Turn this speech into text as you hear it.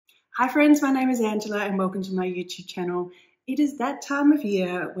Hi friends, my name is Angela and welcome to my YouTube channel. It is that time of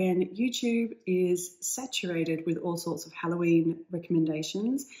year when YouTube is saturated with all sorts of Halloween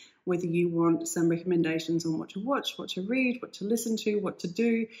recommendations. Whether you want some recommendations on what to watch, what to read, what to listen to, what to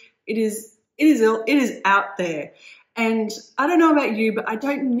do, it is out there. And I don't know about you, but I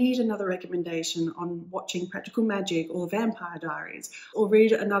don't need another recommendation on watching Practical Magic or Vampire Diaries or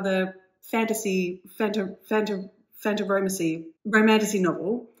read another fantasy romantasy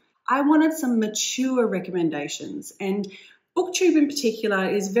novel. I wanted some mature recommendations, and Booktube in particular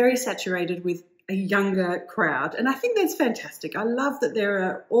is very saturated with a younger crowd, and I think that's fantastic. I love that there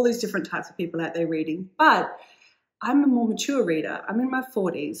are all these different types of people out there reading, but I'm a more mature reader. I'm in my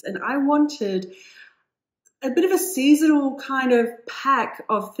 40s, and I wanted a bit of a seasonal kind of pack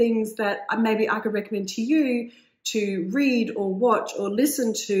of things that maybe I could recommend to you to read or watch or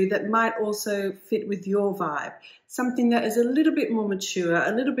listen to that might also fit with your vibe. Something that is a little bit more mature,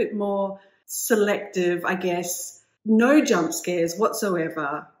 a little bit more selective, I guess. No jump scares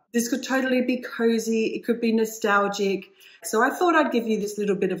whatsoever. This could totally be cozy. It could be nostalgic. So I thought I'd give you this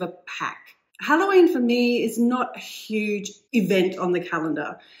little bit of a pack. Halloween for me is not a huge event on the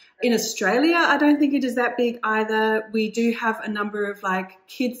calendar. In Australia, I don't think it is that big either. We do have a number of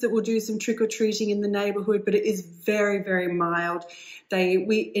kids that will do some trick-or-treating in the neighborhood, but it is very, very mild.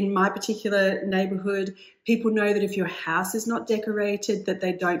 In my particular neighborhood, people know that if your house is not decorated, that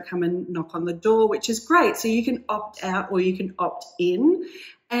they don't come and knock on the door, which is great. So you can opt out or you can opt in.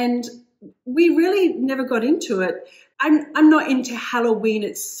 And we really never got into it. I'm not into Halloween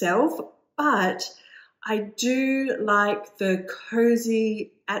itself, but I do like the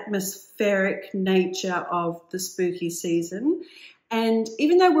cozy, atmospheric nature of the spooky season. And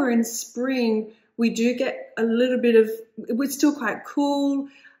even though we're in spring, we do get a little bit of, we're still quite cool.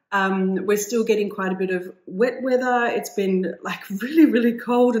 We're still getting quite a bit of wet weather. It's been really, really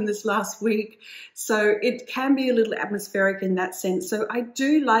cold in this last week. So it can be a little atmospheric in that sense. So I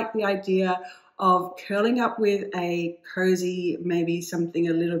do like the idea of curling up with a cozy, maybe something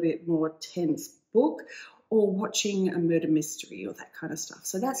a little bit more tense book, or watching a murder mystery or that kind of stuff.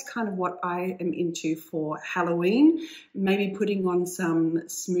 So that's kind of what I am into for Halloween. Maybe putting on some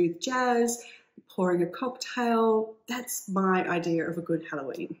smooth jazz, pouring a cocktail. That's my idea of a good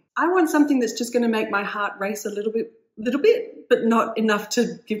Halloween. I want something that's just going to make my heart race a little bit, but not enough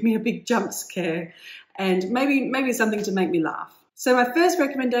to give me a big jump scare, and maybe something to make me laugh. So my first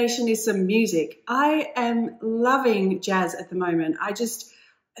recommendation is some music. I am loving jazz at the moment.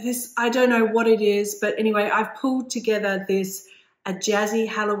 I don't know what it is, but anyway, I've pulled together a jazzy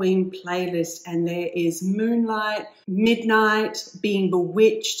Halloween playlist, and there is Moonlight, Midnight, Being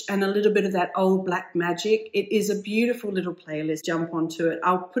Bewitched, and a little bit of that old black magic. It is a beautiful little playlist. Jump onto it.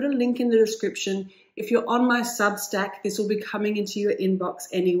 I'll put a link in the description. If you're on my Substack, this will be coming into your inbox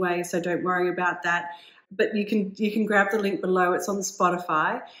anyway, so don't worry about that. But you can grab the link below. It's on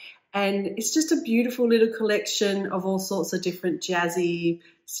Spotify. And it's just a beautiful little collection of all sorts of different jazzy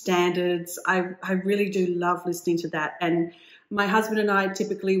standards. I really do love listening to that. And my husband and I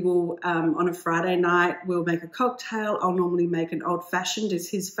typically will, on a Friday night, we'll make a cocktail. I'll normally make an old-fashioned is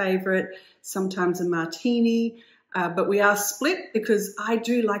his favorite, sometimes a martini. But we are split because I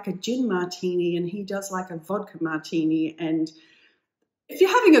do like a gin martini and he does like a vodka martini. And if you're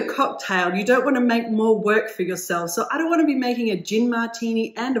having a cocktail, you don't want to make more work for yourself. So I don't want to be making a gin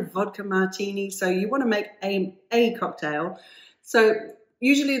martini and a vodka martini. So you want to make a cocktail. So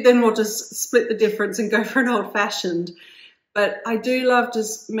usually then we'll just split the difference and go for an old-fashioned. But I do love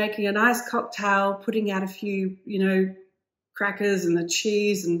just making a nice cocktail, putting out a few, crackers and the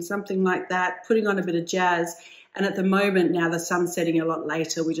cheese and something like that, putting on a bit of jazz. And at the moment now, the sun's setting a lot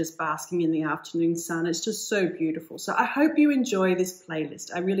later. We're just basking in the afternoon sun. It's just so beautiful. So I hope you enjoy this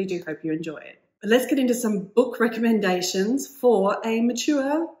playlist. I really do hope you enjoy it. But let's get into some book recommendations for a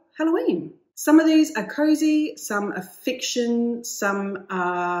mature Halloween. Some of these are cozy, some are fiction, some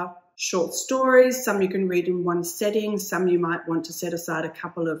are short stories, some you can read in one setting, some you might want to set aside a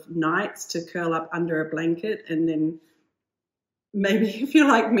couple of nights to curl up under a blanket, and then maybe if you're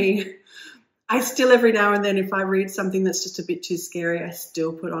like me, I still every now and then, if I read something that's just a bit too scary, I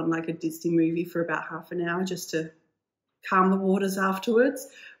still put on a Disney movie for about half an hour just to calm the waters afterwards.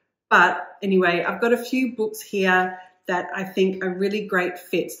 But anyway, I've got a few books here that I think are really great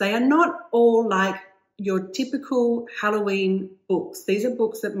fits. They are not all like your typical Halloween books. These are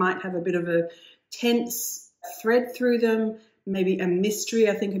books that might have a bit of a tense thread through them, maybe a mystery.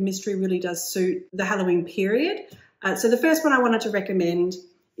 I think a mystery really does suit the Halloween period. So the first one I wanted to recommend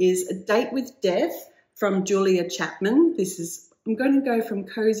is A Date with Death from Julia Chapman. I'm going to go from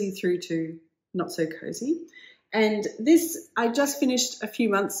cozy through to not so cozy. And this I just finished a few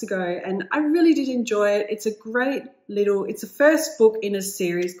months ago, and I really did enjoy it. It's a great it's the first book in a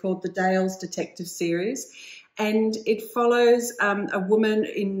series called the Dales Detective Series. And it follows a woman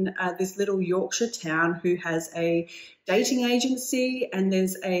in this little Yorkshire town who has a dating agency, and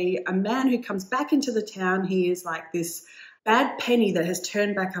there's a man who comes back into the town. He is like this bad penny that has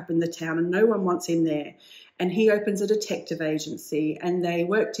turned back up in the town and no one wants him there. And he opens a detective agency and they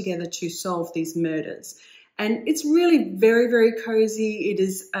work together to solve these murders. And it's really very, very cozy. It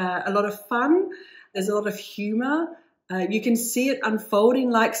is a lot of fun. There's a lot of humour. You can see it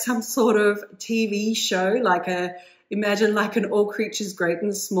unfolding like some sort of TV show, imagine like an All Creatures Great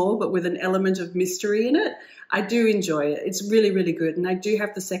and Small, but with an element of mystery in it. I do enjoy it. It's really, really good. And I do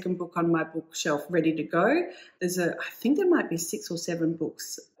have the second book on my bookshelf ready to go. I think there might be 6 or 7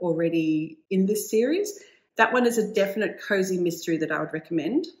 books already in this series. That one is a definite cozy mystery that I would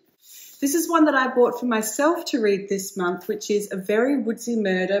recommend. This is one that I bought for myself to read this month, which is A Very Woodsy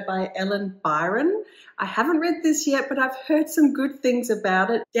Murder by Ellen Byron. I haven't read this yet, but I've heard some good things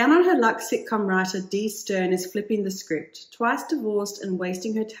about it. Down on her luck, sitcom writer Dee Stern is flipping the script. Twice divorced and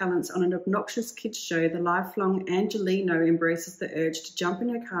wasting her talents on an obnoxious kids show, the lifelong Angelino embraces the urge to jump in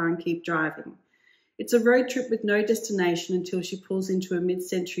her car and keep driving. It's a road trip with no destination until she pulls into a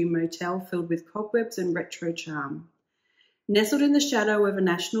mid-century motel filled with cobwebs and retro charm. Nestled in the shadow of a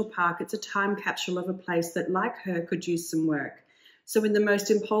national park, it's a time capsule of a place that, like her, could use some work. So in the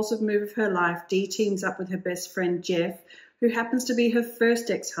most impulsive move of her life, Dee teams up with her best friend Jeff, who happens to be her first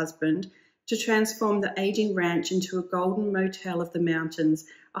ex-husband, to transform the aging ranch into a golden motel of the mountains,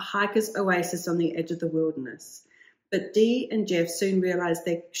 a hiker's oasis on the edge of the wilderness. But Dee and Jeff soon realise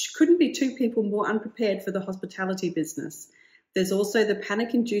there couldn't be two people more unprepared for the hospitality business. There's also the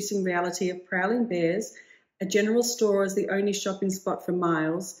panic-inducing reality of prowling bears, a general store as the only shopping spot for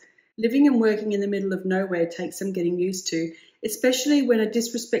miles. Living and working in the middle of nowhere takes some getting used to, especially when a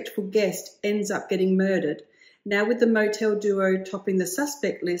disrespectful guest ends up getting murdered. Now with the motel duo topping the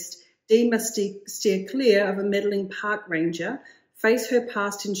suspect list, Dee must steer clear of a meddling park ranger, face her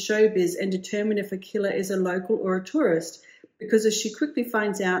past in showbiz and determine if a killer is a local or a tourist, because as she quickly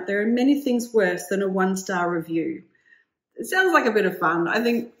finds out, there are many things worse than a 1-star review. It sounds like a bit of fun. I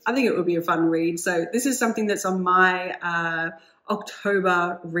think it would be a fun read. So this is something that's on my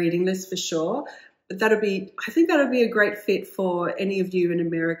October reading list for sure. But I think that'll be a great fit for any of you in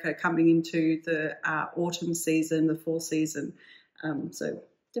America coming into the autumn season, the fall season. So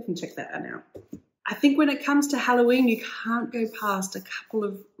definitely check that out. I think when it comes to Halloween, you can't go past a couple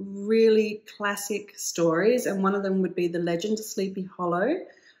of really classic stories, and one of them would be The Legend of Sleepy Hollow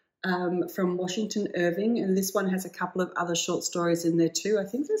from Washington Irving, and this one has a couple of other short stories in there too. I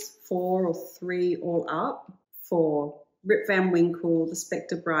think there's 4 or 3 all up for Rip Van Winkle, The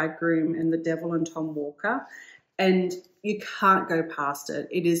Spectre Bridegroom, and The Devil and Tom Walker, and you can't go past it.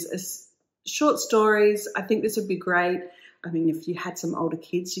 It is short stories. I think this would be great. I mean, if you had some older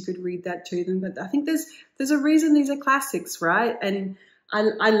kids, you could read that to them. But I think there's a reason these are classics, right? And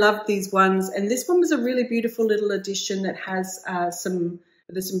I love these ones. And this one was a really beautiful little edition that has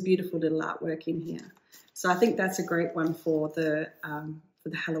there's some beautiful little artwork in here. So I think that's a great one for the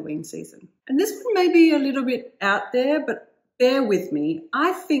Halloween season. And this one may be a little bit out there, but bear with me.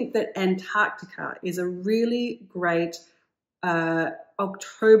 I think that Antarctica is a really great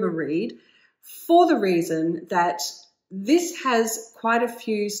October read for the reason that this has quite a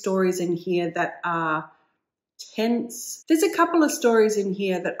few stories in here that are tense. There's a couple of stories in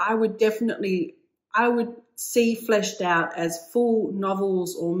here that I would see fleshed out as full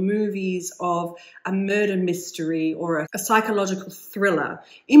novels or movies of a murder mystery or a psychological thriller.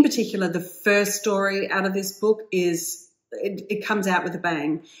 In particular, the first story out of this book it comes out with a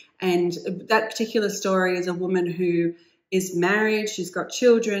bang. And that particular story is a woman who is married, she's got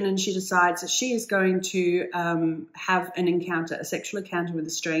children, and she decides that she is going to have a sexual encounter with a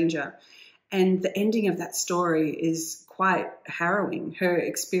stranger. And the ending of that story is quite harrowing, her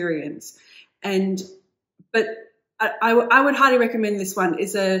experience. But I would highly recommend this one.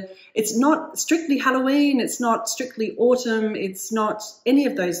 It's not strictly Halloween, it's not strictly autumn, it's not any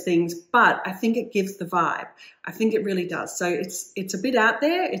of those things, but I think it gives the vibe. I think it really does. So it's a bit out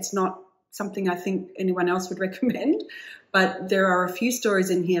there. It's not something I think anyone else would recommend, but there are a few stories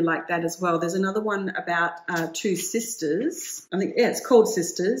in here like that as well. There's another one about 2 sisters. I think, it's called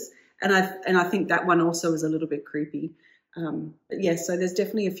Sisters, and I think that one also is a little bit creepy. But yeah, so there's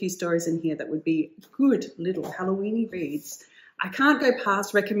definitely a few stories in here that would be good little Halloweeny reads. I can't go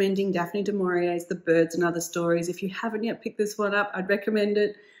past recommending Daphne du Maurier's The Birds and Other Stories. If you haven't yet picked this one up, I'd recommend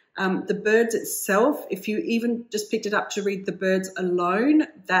it. The Birds itself, if you even just picked it up to read The Birds alone,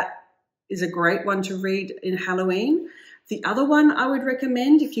 that is a great one to read in Halloween. The other one I would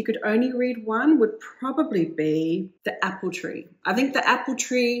recommend, if you could only read one, would probably be The Apple Tree. I think The Apple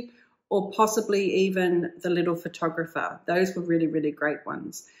Tree, or possibly even The Little Photographer. Those were really, really great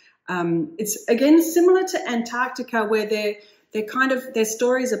ones. It's, again, similar to Antarctica, where they're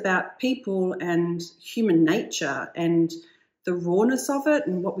stories about people and human nature and the rawness of it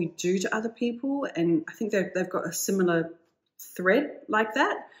and what we do to other people. And I think they've got a similar thread like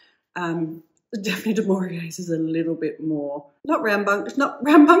that. Definitely Du Maurier's is a little bit more, not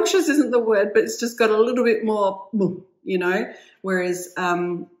rambunctious isn't the word, but it's just got a little bit more, you know, whereas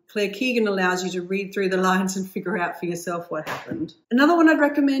Claire Keegan allows you to read through the lines and figure out for yourself what happened. Another one I'd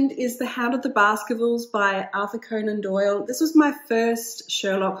recommend is The Hound of the Baskervilles by Arthur Conan Doyle. This was my first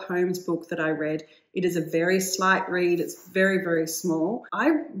Sherlock Holmes book that I read. It is a very slight read. It's very, very small. I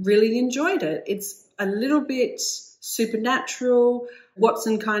really enjoyed it. It's a little bit supernatural.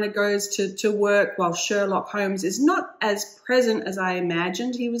 Watson kind of goes to work while Sherlock Holmes is not as present as I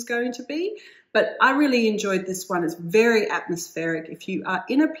imagined he was going to be. But I really enjoyed this one. It's very atmospheric. If you are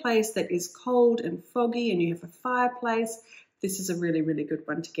in a place that is cold and foggy and you have a fireplace, this is a really, really good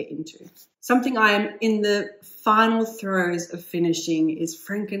one to get into. Something I am in the final throes of finishing is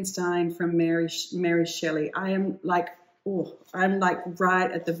Frankenstein from Mary Shelley. I'm like right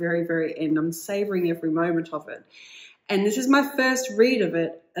at the very, very end. I'm savoring every moment of it. And this is my first read of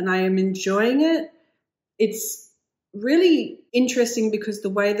it, and I am enjoying it. It's really interesting because the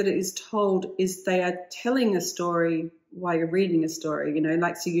way that it is told is they are telling a story while you're reading a story, you know,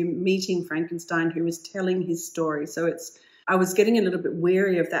 like, so you're meeting Frankenstein who is telling his story. So I was getting a little bit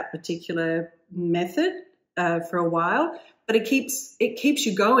weary of that particular method for a while, but it keeps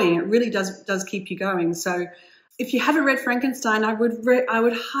you going. It really does keep you going. So if you haven't read Frankenstein, I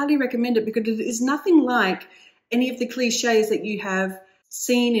would highly recommend it, because it is nothing like any of the cliches that you have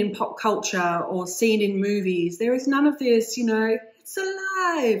seen in pop culture or seen in movies. There is none of this, you know, it's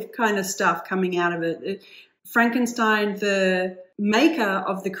alive kind of stuff coming out of it. Frankenstein, the maker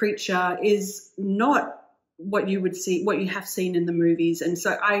of the creature, is not what you have seen in the movies. And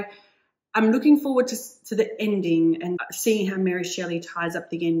so I'm looking forward to the ending and seeing how Mary Shelley ties up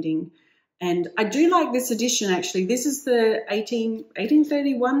the ending. And I do like this edition, actually. This is the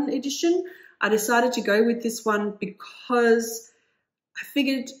 1831 edition. I decided to go with this one because I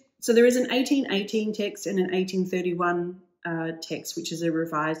figured, so there is an 1818 text and an 1831 text, which is a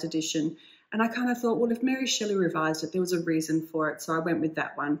revised edition. And I kind of thought, well, if Mary Shelley revised it, there was a reason for it. So I went with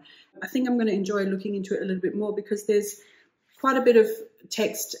that one. I think I'm going to enjoy looking into it a little bit more, because there's quite a bit of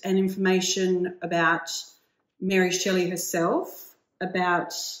text and information about Mary Shelley herself,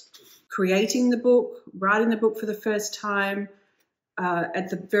 about creating the book, writing the book for the first time. At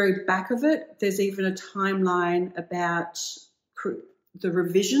the very back of it, there's even a timeline about the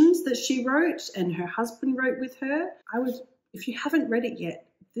revisions that she wrote and her husband wrote with her. If you haven't read it yet,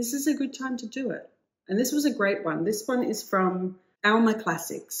 this is a good time to do it. And this was a great one. This one is from Alma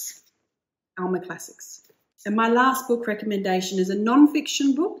Classics. Alma Classics. And my last book recommendation is a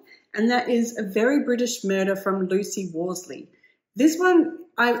non-fiction book, and that is A Very British Murder from Lucy Worsley. This one,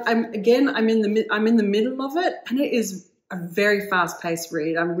 I'm in the middle of it, and it is a very fast-paced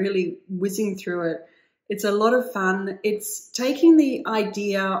read. I'm really whizzing through it. It's a lot of fun. It's taking the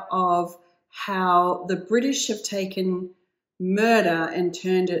idea of how the British have taken murder and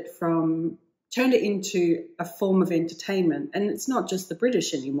turned it into a form of entertainment. And it's not just the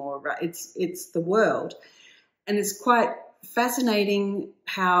British anymore, right? It's the world. And it's quite fascinating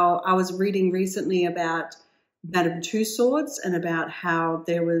how I was reading recently about Madame Tussauds, and about how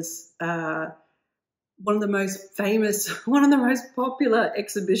there was one of the most popular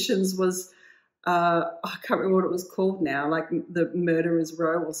exhibitions was, I can't remember what it was called now, like the Murderers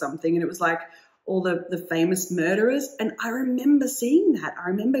Row or something. And it was like all the famous murderers. And I remember seeing that. I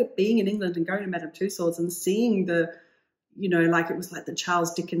remember being in England and going to Madame Tussauds and seeing the, you know, like it was like the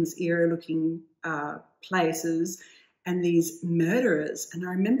Charles Dickens era looking places and these murderers. And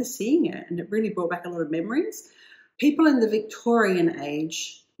I remember seeing it, and it really brought back a lot of memories. People in the Victorian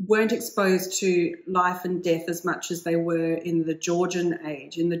age weren't exposed to life and death as much as they were in the Georgian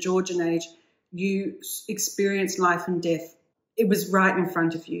age. In the Georgian age, you experienced life and death. It was right in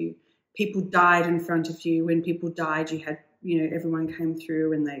front of you. People died in front of you. When people died, you had, you know, everyone came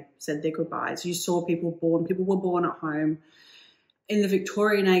through and they said their goodbyes. You saw people born. People were born at home. In the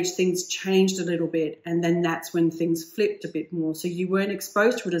Victorian age, things changed a little bit, and then that's when things flipped a bit more. So you weren't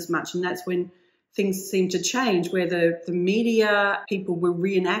exposed to it as much, and that's when things seemed to change, where the media, people were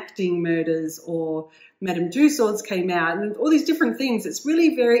reenacting murders, or Madame Tussauds came out, and all these different things. It's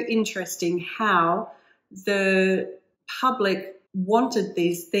really very interesting how the public wanted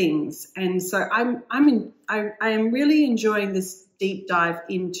these things. And so I am really enjoying this deep dive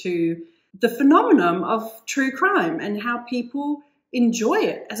into the phenomenon of true crime and how people enjoy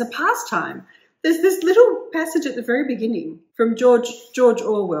it as a pastime. There's this little passage at the very beginning from George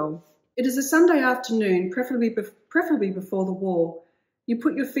Orwell. It is a Sunday afternoon, preferably before the war. You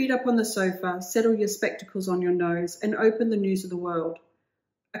put your feet up on the sofa, settle your spectacles on your nose, and open the news of the world.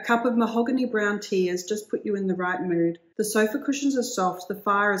 A cup of mahogany brown tea has just put you in the right mood. The sofa cushions are soft, the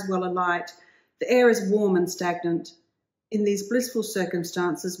fire is well alight, the air is warm and stagnant. In these blissful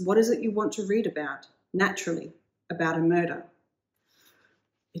circumstances, what is it you want to read about? Naturally, about a murder.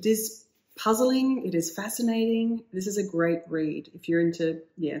 It is puzzling, it is fascinating. This is a great read if you're into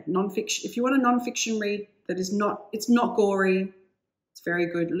non-fiction. If you want a non-fiction read that is it's not gory, it's very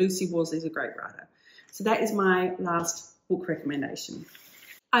good. Lucy Worsley is a great writer. So that is my last book recommendation.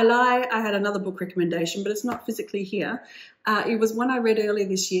 I lie, I had another book recommendation, but it's not physically here. It was one I read earlier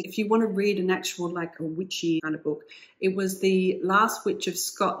this year. If you want to read an actual, like a witchy kind of book, it was The Last Witch of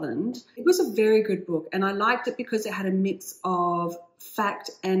Scotland. It was a very good book, and I liked it because it had a mix of fact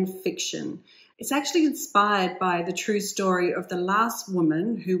and fiction. It's actually inspired by the true story of the last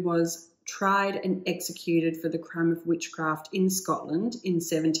woman who was tried and executed for the crime of witchcraft in Scotland in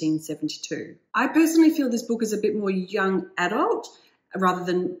 1772. I personally feel this book is a bit more young adult rather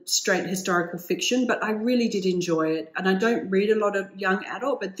than straight historical fiction, but I really did enjoy it. And I don't read a lot of young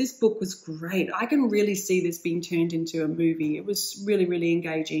adult, but this book was great. I can really see this being turned into a movie. It was really, really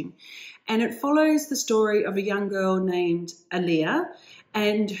engaging. And it follows the story of a young girl named Aaliyah,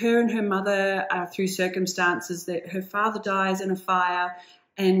 and her mother, through circumstances that her father dies in a fire,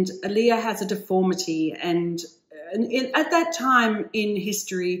 and Aaliyah has a deformity. And at that time in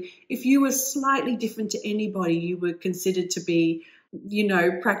history, if you were slightly different to anybody, you were considered to be,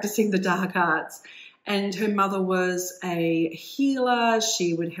 practicing the dark arts. And her mother was a healer.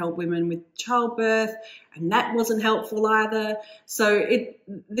 She would help women with childbirth, and that wasn't helpful either. So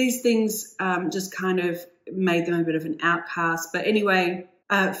these things just kind of made them a bit of an outcast. But anyway,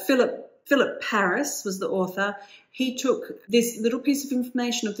 Philip Paris was the author. He took this little piece of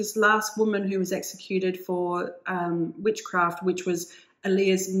information of this last woman who was executed for witchcraft, which was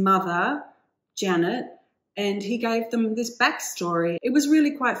Aaliyah's mother, Janet, and he gave them this backstory. It was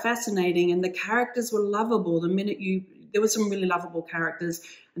really quite fascinating, and the characters were lovable. There were some really lovable characters,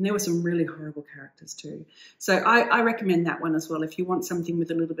 and there were some really horrible characters too. So I recommend that one as well if you want something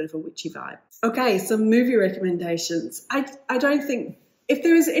with a little bit of a witchy vibe. Okay, some movie recommendations. I don't think, if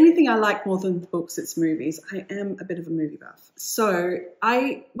there is anything I like more than books, it's movies. I am a bit of a movie buff. So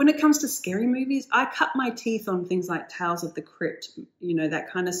when it comes to scary movies, I cut my teeth on things like Tales of the Crypt,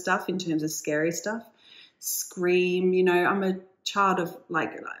 that kind of stuff in terms of scary stuff. Scream, I'm a child of,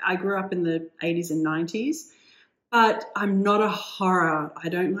 I grew up in the 80s and 90s, but I'm not a horror. I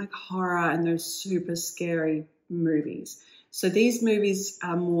don't like horror and those super scary movies. So these movies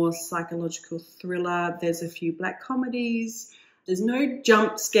are more psychological thriller. There's a few black comedies. There's no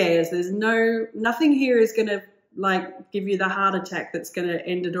jump scares. There's nothing here is going to give you the heart attack that's going to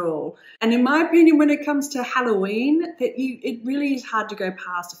end it all. And in my opinion, when it comes to Halloween, it really is hard to go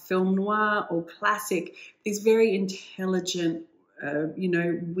past a film noir or classic, these very intelligent,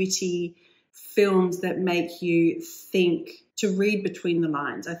 witty films that make you think, to read between the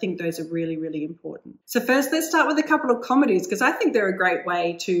lines. I think those are really, really important. So first, let's start with a couple of comedies, because I think they're a great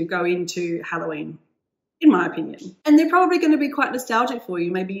way to go into Halloween, in my opinion. And they're probably going to be quite nostalgic for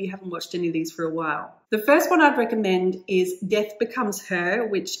you. Maybe you haven't watched any of these for a while. The first one I'd recommend is Death Becomes Her,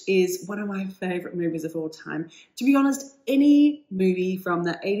 which is one of my favorite movies of all time. To be honest, any movie from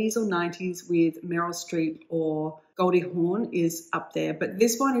the 80s or 90s with Meryl Streep or Goldie Hawn is up there, but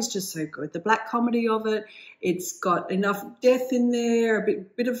this one is just so good. The black comedy of it, it's got enough death in there,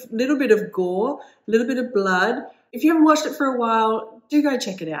 little bit of gore, a little bit of blood. If you haven't watched it for a while, do go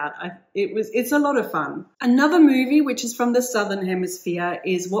check it out. It's a lot of fun. Another movie which is from the Southern Hemisphere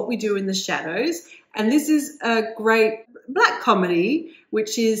is What We Do in the Shadows, and this is a great black comedy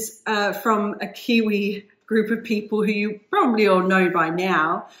which is from a Kiwi group of people who you probably all know by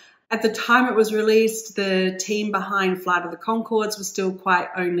now. At the time it was released, the team behind Flight of the Conchords was still quite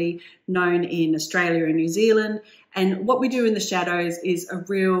only known in Australia and New Zealand, and What We Do in the Shadows is a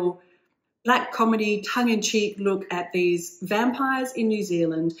real black comedy, tongue-in-cheek look at these vampires in New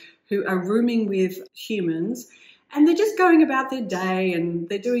Zealand who are rooming with humans, and they're just going about their day and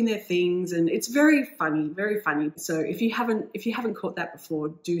they're doing their things, and it's very funny, very funny. So if you haven't caught that before,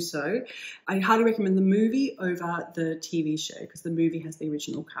 do so. I highly recommend the movie over the TV show because the movie has the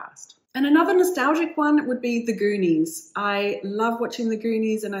original cast. And another nostalgic one would be The Goonies. I love watching The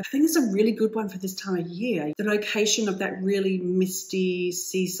Goonies, and I think it's a really good one for this time of year. The location of that really misty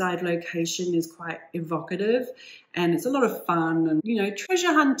seaside location is quite evocative, and it's a lot of fun and, you know,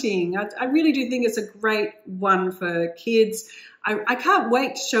 treasure hunting. I really do think it's a great one for kids. I can't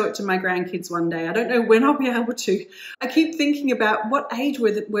wait to show it to my grandkids one day. I don't know when I'll be able to. I keep thinking about what age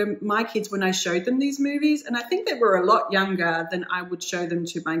were my kids when I showed them these movies, and I think they were a lot younger than I would show them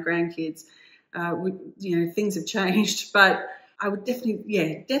to my grandkids. You know, things have changed, but I would definitely,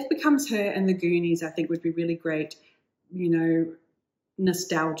 yeah, Death Becomes Her and The Goonies I think would be really great, you know,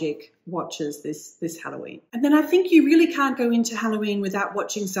 nostalgic watches this Halloween. And then I think you really can't go into Halloween without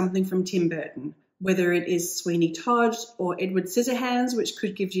watching something from Tim Burton, whether it is Sweeney Todd or Edward Scissorhands, which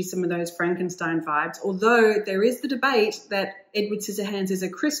could give you some of those Frankenstein vibes. Although there is the debate that Edward Scissorhands is a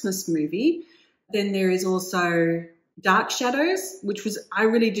Christmas movie, then there is also Dark Shadows, I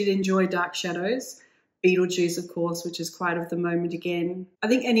really did enjoy Dark Shadows. Beetlejuice, of course, which is quite of the moment again. I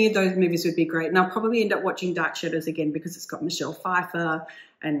think any of those movies would be great. And I'll probably end up watching Dark Shadows again because it's got Michelle Pfeiffer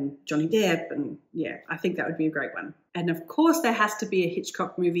and Johnny Depp. And yeah, I think that would be a great one. And of course, there has to be a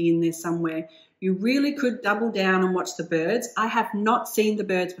Hitchcock movie in there somewhere. You really could double down and watch The Birds. I have not seen The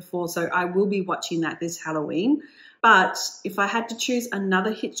Birds before, so I will be watching that this Halloween. But if I had to choose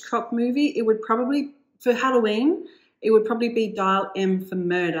another Hitchcock movie, it would probably, for Halloween, it would probably be Dial M for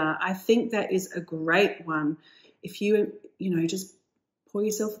Murder. I think that is a great one. If you know, just pour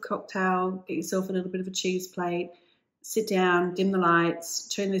yourself a cocktail, get yourself a little bit of a cheese plate, sit down, dim the lights,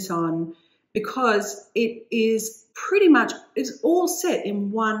 turn this on, because it is pretty much, it's all set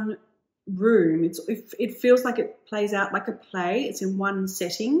in one room. It feels like it plays out like a play. It's in one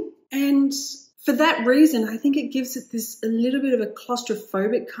setting. And for that reason, I think it gives it a little bit of a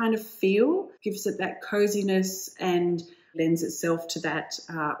claustrophobic kind of feel, gives it that coziness and lends itself to that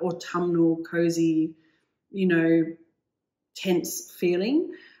autumnal, cozy, you know, tense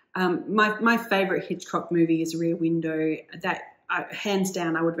feeling. My favourite Hitchcock movie is Rear Window. That hands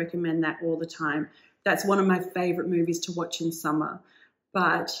down, I would recommend that all the time. That's one of my favourite movies to watch in summer.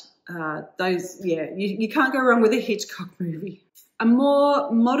 But you can't go wrong with a Hitchcock movie. A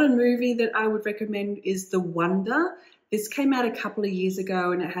more modern movie that I would recommend is The Wonder. This came out a couple of years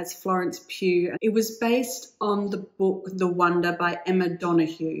ago and it has Florence Pugh. It was based on the book The Wonder by Emma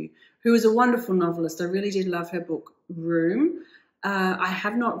Donoghue, who is a wonderful novelist. I really did love her book Room. I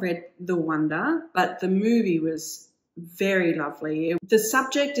have not read The Wonder, but the movie was very lovely. The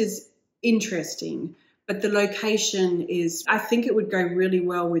subject is interesting, but the location is, I think it would go really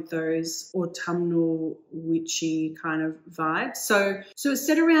well with those autumnal, witchy kind of vibes. So it's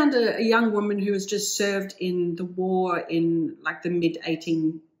set around a young woman who was just served in the war in like the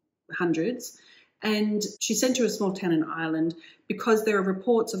mid-1800s. And she's sent to a small town in Ireland because there are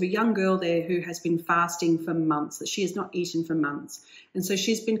reports of a young girl there who has been fasting for months, that she has not eaten for months. And so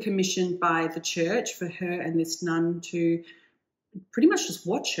she's been commissioned by the church for her and this nun to pretty much just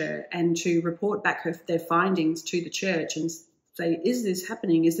watch her and to report back their findings to the church and say, is this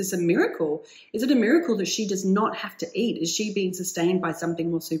happening? Is this a miracle? Is it a miracle that she does not have to eat? Is she being sustained by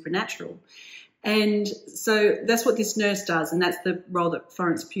something more supernatural? And so that's what this nurse does, and that's the role that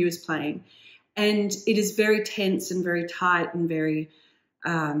Florence Pugh is playing. And it is very tense and very tight and very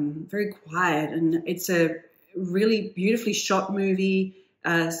quiet. And it's a really beautifully shot movie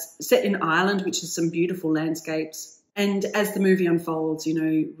set in Ireland, which is some beautiful landscapes. And as the movie unfolds, you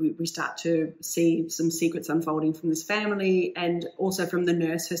know, we start to see some secrets unfolding from this family and also from the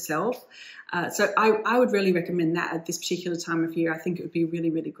nurse herself. So I would really recommend that at this particular time of year. I think it would be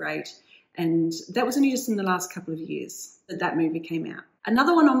really, really great. And that was only just in the last couple of years that movie came out.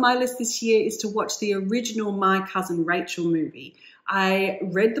 Another one on my list this year is to watch the original My Cousin Rachel movie. I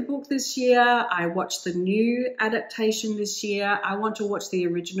read the book this year. I watched the new adaptation this year. I want to watch the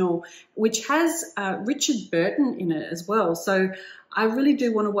original, which has Richard Burton in it as well. So I really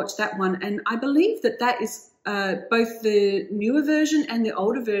do want to watch that one. And I believe that is both the newer version and the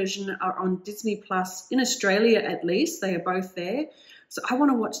older version are on Disney Plus in Australia, at least. They are both there. So I want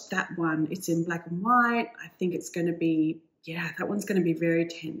to watch that one. It's in black and white. I think it's going to be, that one's going to be very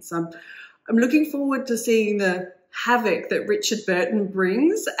tense. I'm looking forward to seeing the havoc that Richard Burton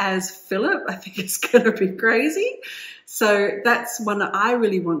brings as Philip. I think it's going to be crazy. So that's one that I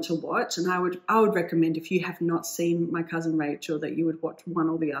really want to watch, and I would recommend, if you have not seen My Cousin Rachel, that you would watch one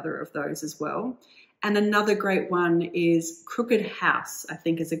or the other of those as well. And another great one is Crooked House. I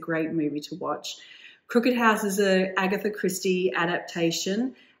think is a great movie to watch. Crooked House is a Agatha Christie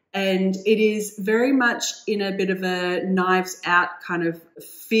adaptation, and it is very much in a bit of a Knives Out kind of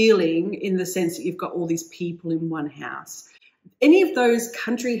feeling, in the sense that you've got all these people in one house. any of those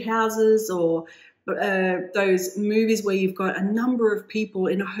country houses or those movies where you've got a number of people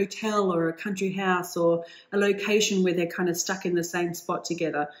in a hotel or a country house or a location where they're kind of stuck in the same spot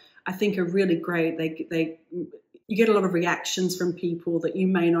together, I think are really great. You get a lot of reactions from people that you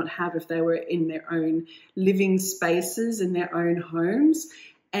may not have if they were in their own living spaces, in their own homes.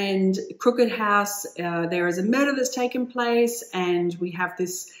 And Crooked House, there is a murder that's taken place, and we have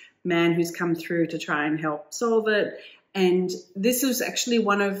this man who's come through to try and help solve it. And this was actually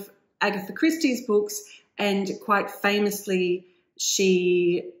one of Agatha Christie's books, and quite famously,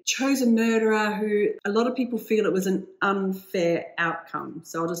 she chose a murderer who a lot of people feel it was an unfair outcome.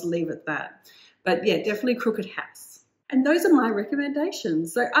 So I'll just leave it at that. But yeah, definitely Crooked House. And those are my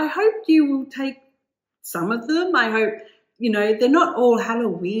recommendations. So I hope you will take some of them. I hope, they're not all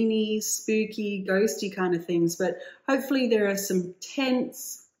Halloween-y, spooky, ghosty kind of things, but hopefully there are some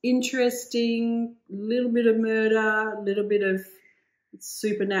tense, interesting, little bit of murder, a little bit of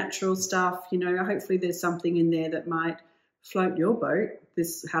supernatural stuff. Hopefully there's something in there that might float your boat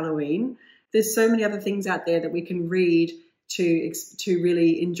this Halloween. There's so many other things out there that we can read to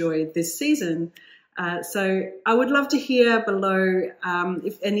really enjoy this season. So I would love to hear below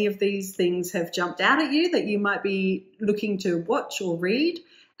if any of these things have jumped out at you that you might be looking to watch or read.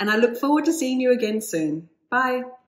 And I look forward to seeing you again soon. Bye.